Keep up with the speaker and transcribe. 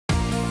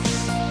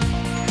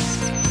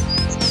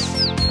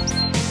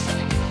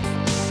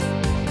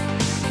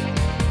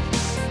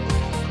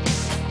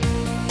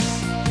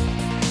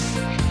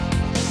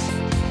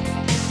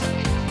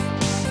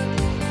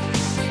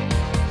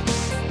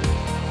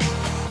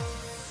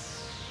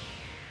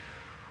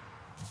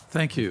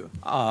Thank you.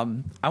 I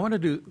want to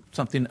do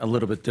something a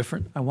little bit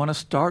different. I want to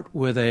start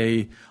with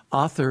a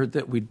author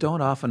that we don't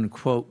often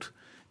quote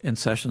in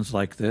sessions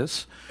like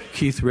this,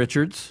 Keith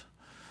Richards,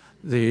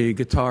 the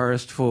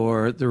guitarist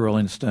for the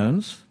Rolling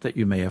Stones that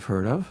you may have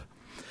heard of.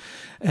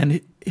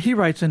 And he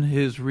writes in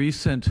his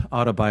recent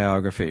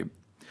autobiography,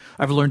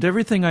 "I've learned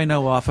everything I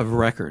know off of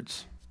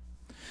records.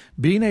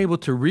 Being able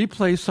to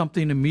replay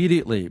something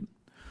immediately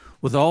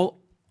without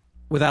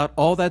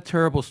all that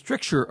terrible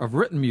stricture of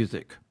written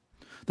music,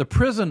 the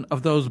prison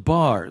of those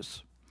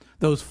bars,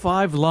 those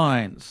 5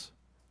 lines,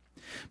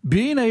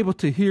 being able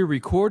to hear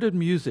recorded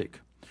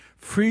music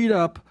freed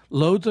up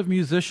loads of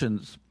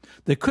musicians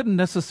that couldn't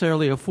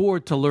necessarily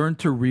afford to learn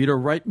to read or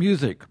write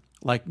music,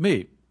 like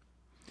me.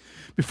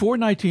 Before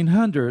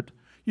 1900,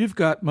 you've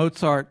got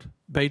Mozart,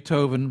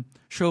 Beethoven,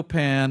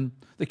 Chopin,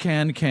 the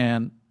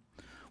can-can.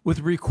 With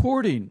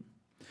recording,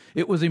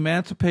 it was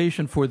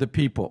emancipation for the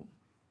people.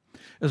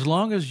 As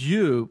long as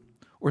you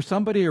or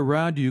somebody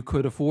around you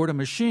could afford a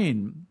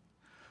machine,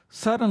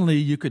 suddenly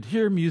you could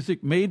hear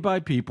music made by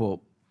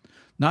people,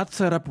 not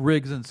set up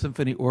rigs and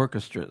symphony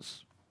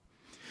orchestras.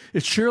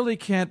 It surely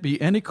can't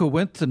be any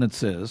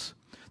coincidences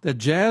that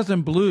jazz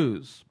and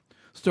blues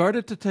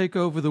started to take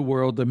over the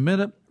world the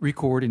minute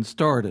recording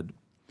started,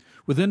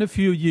 within a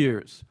few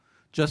years,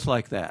 just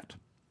like that."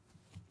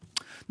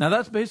 Now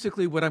that's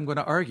basically what I'm going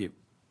to argue,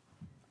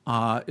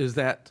 is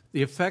that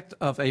the effect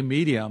of a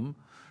medium,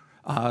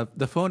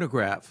 the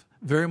phonograph,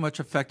 very much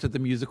affected the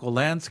musical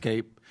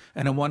landscape,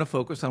 and I want to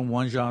focus on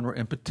one genre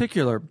in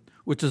particular,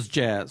 which is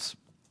jazz.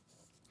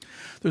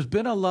 There's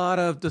been a lot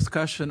of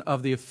discussion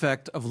of the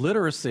effect of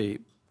literacy,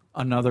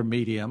 another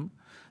medium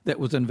that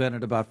was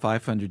invented about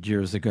 500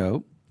 years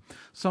ago.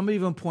 Some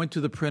even point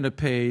to the printed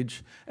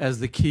page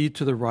as the key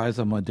to the rise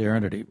of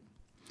modernity.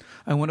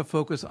 I want to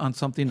focus on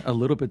something a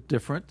little bit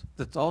different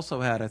that's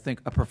also had, I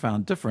think, a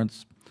profound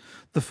difference,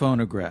 the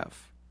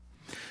phonograph.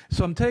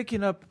 So I'm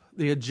taking up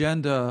the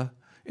agenda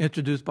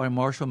introduced by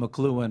Marshall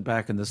McLuhan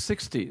back in the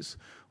 60s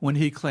when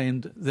he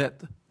claimed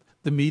that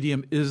the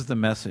medium is the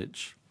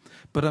message.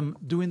 But I'm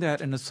doing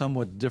that in a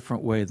somewhat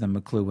different way than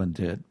McLuhan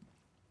did.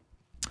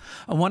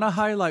 I want to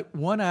highlight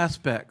one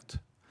aspect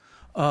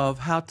of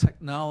how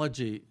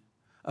technology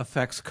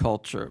affects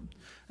culture.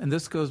 And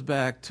this goes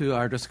back to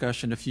our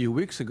discussion a few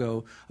weeks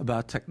ago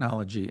about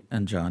technology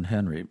and John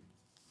Henry.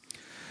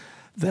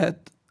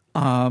 That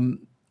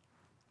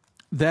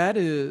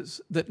is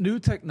that new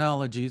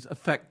technologies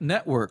affect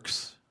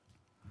networks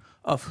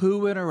of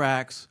who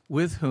interacts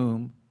with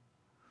whom,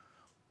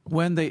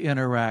 when they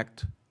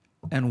interact,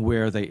 and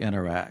where they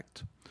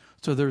interact.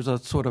 So there's a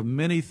sort of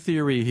mini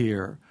theory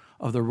here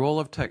of the role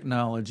of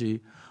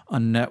technology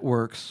on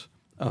networks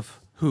of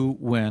who,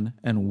 when,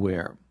 and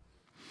where.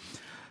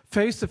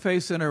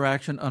 Face-to-face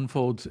interaction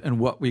unfolds in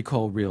what we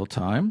call real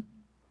time.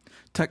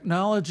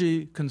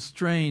 Technology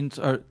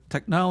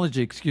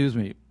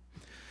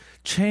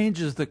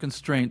changes the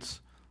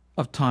constraints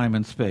of time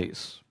and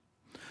space.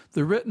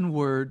 The written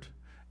word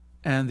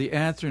and the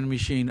answering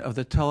machine of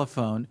the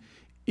telephone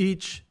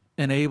each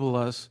enable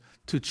us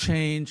to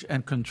change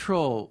and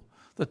control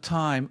the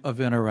time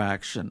of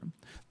interaction.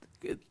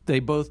 They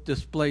both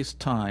displace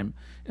time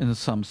in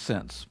some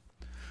sense.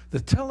 The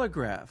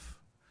telegraph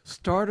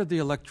started the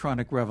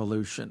electronic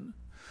revolution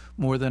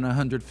more than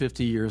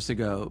 150 years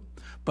ago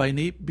by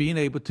being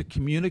able to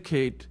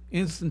communicate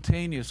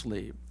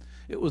instantaneously.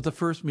 It was the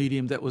first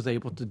medium that was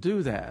able to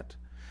do that.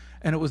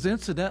 And it was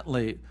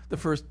incidentally the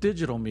first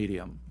digital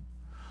medium.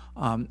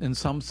 In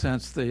some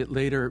sense, the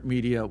later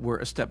media were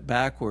a step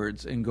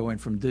backwards in going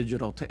from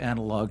digital to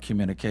analog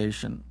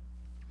communication.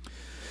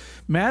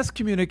 Mass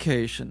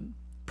communication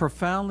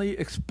profoundly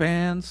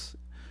expands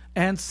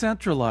and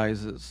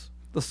centralizes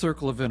the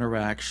circle of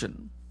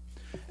interaction.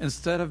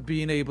 Instead of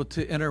being able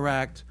to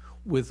interact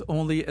with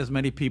only as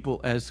many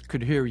people as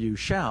could hear you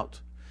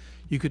shout,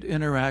 you could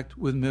interact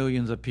with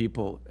millions of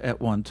people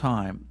at one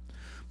time.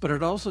 But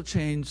it also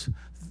changed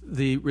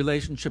the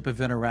relationship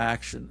of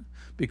interaction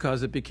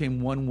because it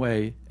became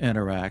one-way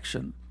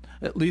interaction,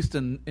 at least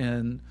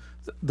in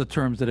the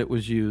terms that it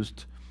was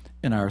used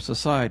in our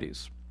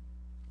societies.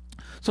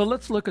 So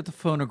let's look at the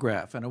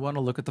phonograph, and I want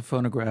to look at the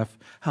phonograph,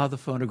 how the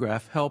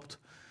phonograph helped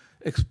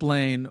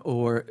explain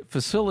or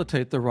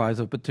facilitate the rise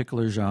of a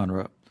particular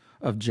genre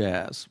of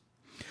jazz.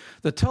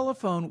 The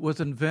telephone was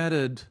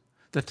invented,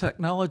 the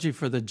technology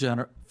for the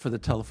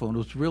telephone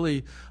was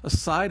really a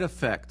side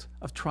effect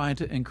of trying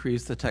to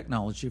increase the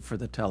technology for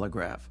the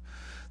telegraph.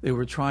 They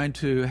were trying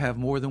to have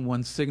more than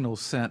one signal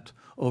sent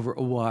over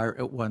a wire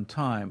at one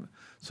time.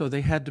 So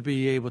they had to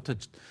be able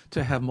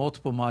to have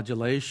multiple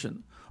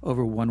modulation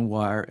over one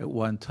wire at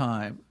one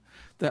time.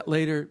 That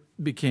later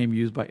became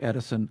used by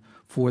Edison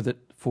for the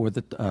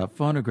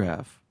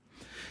phonograph.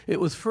 It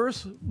was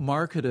first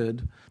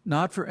marketed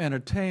not for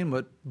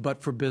entertainment,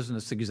 but for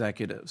business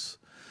executives.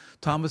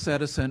 Thomas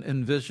Edison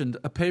envisioned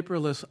a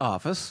paperless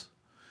office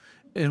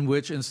in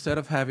which instead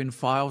of having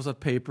files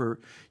of paper,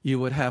 you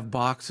would have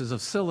boxes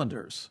of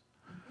cylinders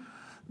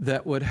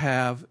that would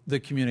have the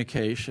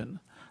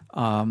communication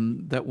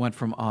that went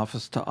from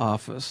office to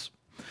office.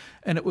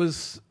 And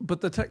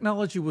but the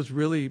technology was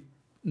really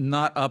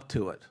not up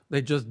to it.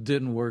 They just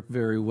didn't work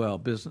very well.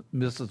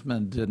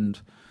 Businessmen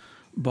didn't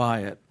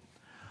buy it.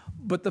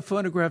 But the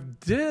phonograph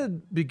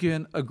did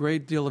begin a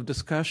great deal of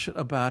discussion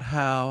about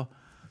how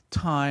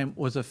time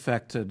was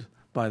affected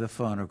by the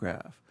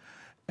phonograph.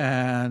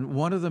 And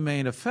one of the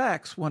main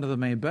effects, one of the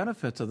main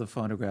benefits of the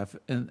phonograph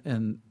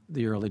in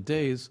the early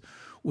days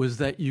was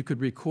that you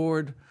could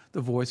record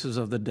the voices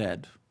of the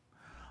dead,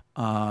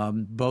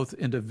 both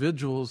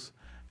individuals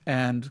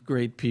and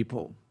great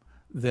people,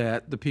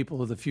 that the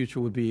people of the future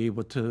would be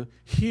able to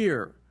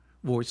hear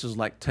voices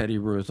like Teddy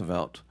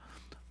Roosevelt,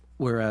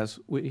 whereas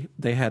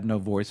they had no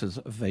voices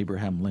of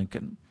Abraham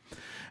Lincoln.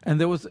 And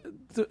there was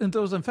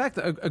in fact,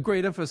 a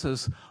great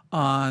emphasis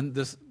on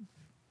this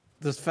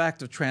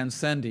fact of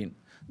transcending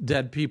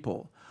dead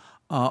people.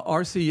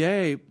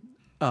 RCA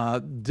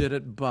did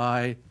it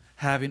by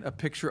having a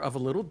picture of a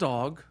little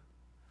dog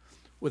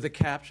with a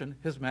caption,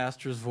 "His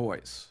master's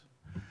voice."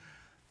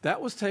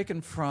 That was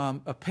taken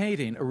from a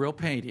painting, a real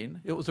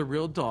painting. It was a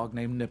real dog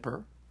named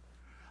Nipper.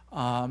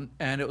 And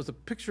it was a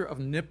picture of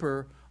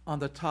Nipper on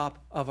the top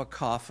of a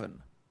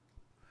coffin.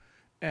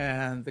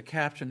 And the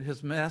caption,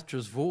 "His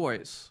master's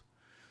voice,"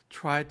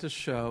 tried to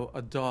show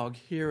a dog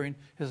hearing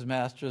his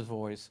master's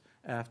voice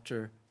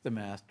after the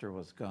master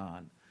was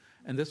gone.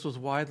 And this was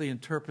widely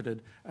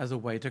interpreted as a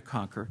way to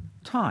conquer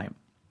time.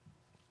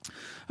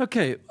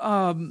 Okay,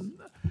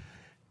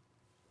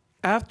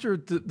 after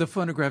the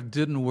phonograph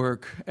didn't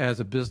work as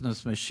a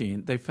business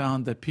machine, they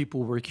found that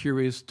people were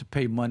curious to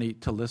pay money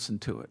to listen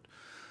to it.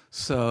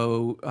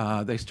 So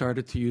they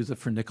started to use it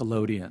for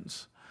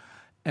Nickelodeons.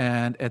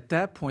 And at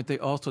that point, they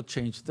also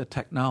changed the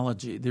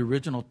technology. The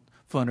original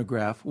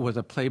phonograph was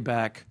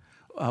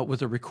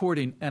was a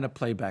recording and a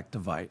playback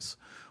device.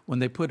 When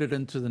they put it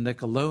into the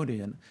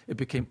Nickelodeon, it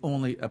became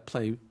only a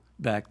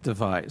playback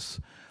device,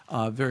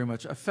 very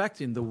much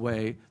affecting the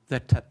way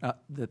that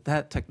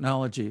that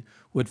technology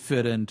would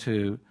fit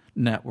into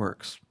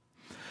networks.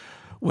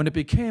 When it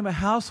became a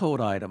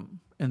household item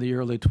in the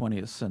early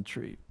 20th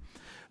century,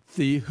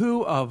 the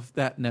who of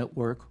that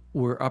network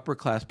were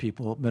upper-class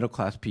people,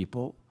 middle-class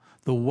people.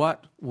 The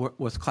what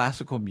was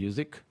classical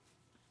music,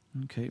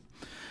 okay,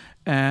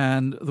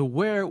 and the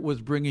where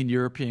was bringing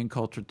European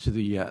culture to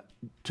the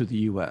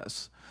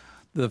U.S.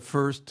 The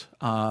first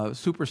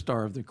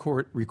superstar of the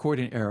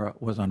recording era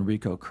was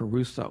Enrico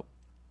Caruso.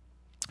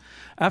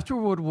 After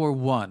World War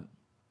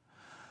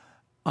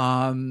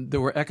I, there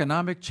were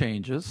economic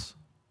changes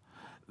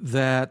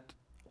that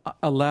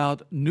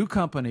allowed new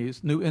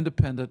companies, new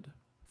independent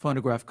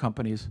phonograph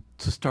companies,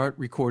 to start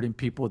recording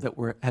people that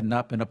had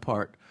not been a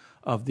part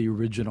of the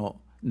original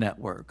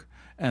network,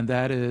 and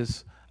that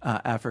is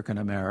African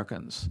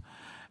Americans.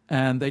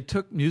 And they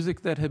took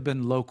music that had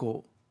been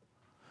local,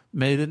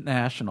 made it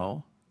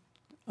national,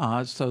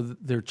 so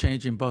they're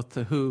changing both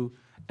the who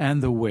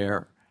and the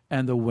where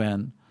and the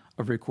when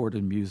of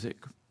recorded music.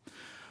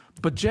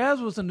 But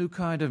jazz was a new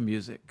kind of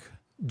music.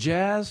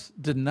 Jazz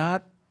did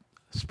not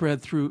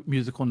spread through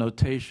musical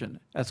notation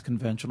as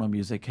conventional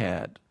music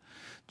had.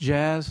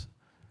 Jazz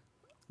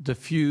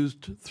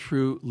diffused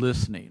through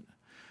listening.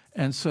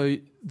 And so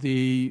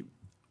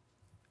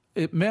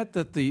it meant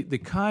that the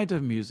kind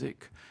of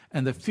music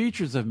and the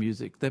features of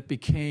music that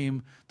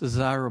became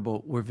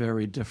desirable were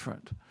very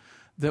different.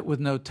 That with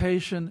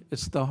notation,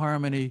 it's the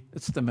harmony,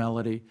 it's the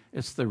melody,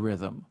 it's the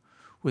rhythm.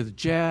 With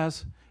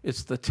jazz,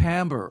 it's the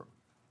timbre,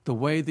 the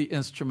way the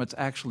instruments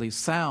actually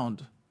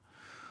sound,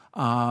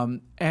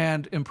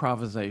 and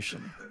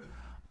improvisation.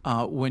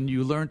 When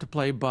you learn to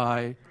play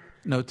by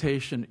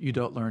notation, you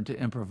don't learn to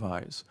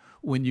improvise.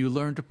 When you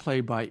learn to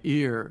play by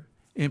ear,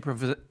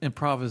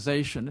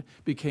 improvisation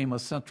became a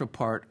central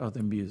part of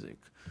the music.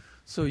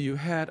 So you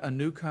had a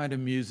new kind of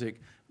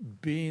music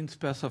being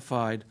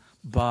specified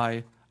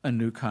by a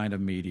new kind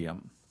of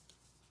medium.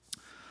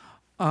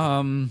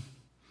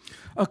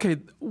 Okay,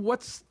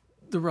 what's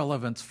the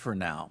relevance for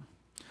now?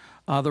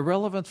 The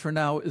relevance for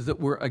now is that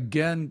we're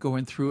again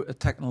going through a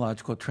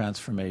technological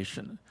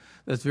transformation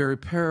that's very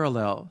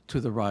parallel to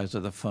the rise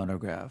of the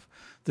phonograph,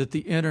 that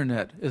the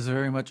internet is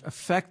very much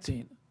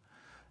affecting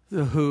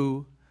the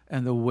who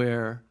and the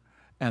where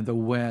and the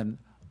when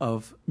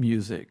of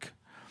music.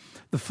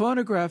 The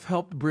phonograph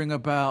helped bring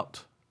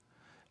about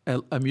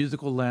a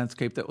musical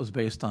landscape that was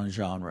based on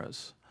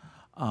genres.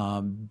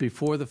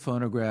 Before the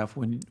phonograph,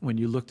 when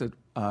you looked at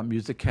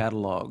music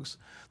catalogs,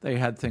 they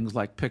had things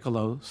like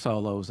piccolo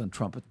solos and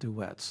trumpet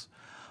duets.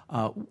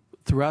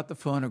 Throughout the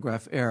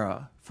phonograph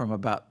era, from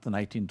about the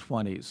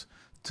 1920s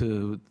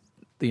to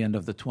the end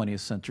of the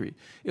 20th century,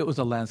 it was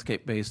a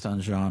landscape based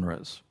on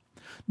genres.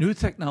 New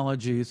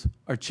technologies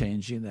are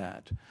changing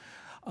that.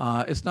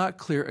 It's not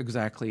clear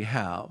exactly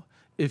how.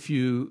 If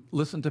you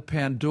listen to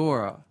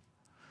Pandora,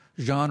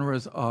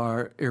 genres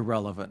are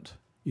irrelevant.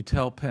 You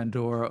tell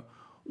Pandora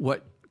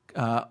what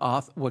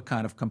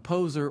kind of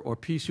composer or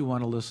piece you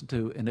want to listen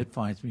to, and it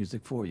finds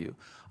music for you.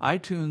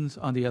 iTunes,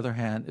 on the other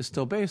hand, is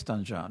still based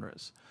on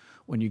genres.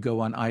 When you go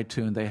on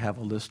iTunes, they have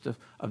a list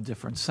of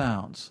different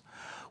sounds.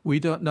 We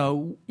don't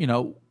know,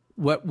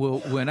 what will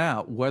win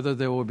out, whether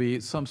there will be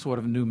some sort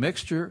of new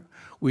mixture.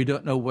 We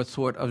don't know what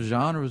sort of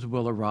genres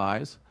will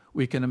arise.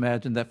 We can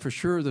imagine that for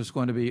sure there's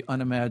going to be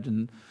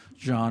unimagined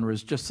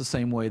genres, just the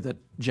same way that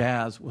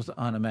jazz was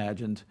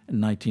unimagined in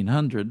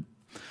 1900,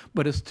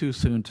 but it's too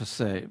soon to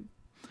say.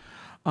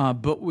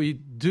 But we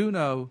do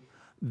know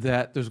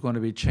that there's going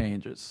to be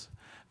changes.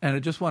 And I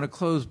just want to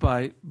close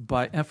by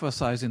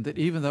emphasizing that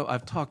even though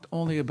I've talked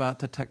only about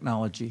the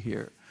technology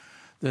here,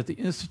 that the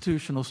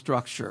institutional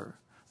structure,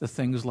 the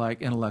things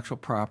like intellectual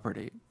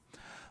property,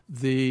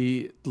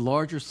 the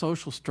larger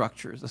social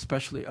structures,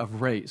 especially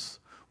of race,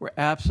 were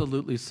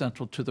absolutely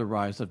central to the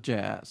rise of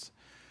jazz.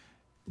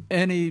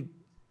 Any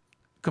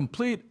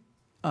complete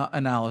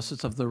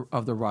analysis of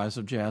the rise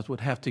of jazz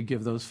would have to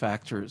give those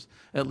factors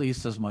at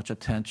least as much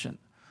attention.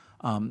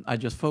 I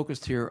just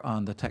focused here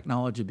on the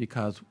technology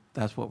because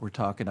that's what we're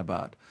talking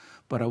about.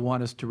 But I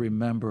want us to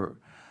remember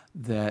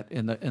that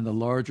in the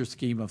larger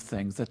scheme of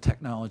things, that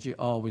technology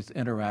always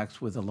interacts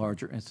with a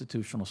larger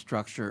institutional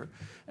structure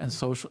and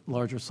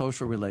larger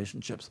social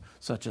relationships,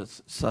 such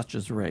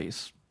as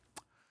race.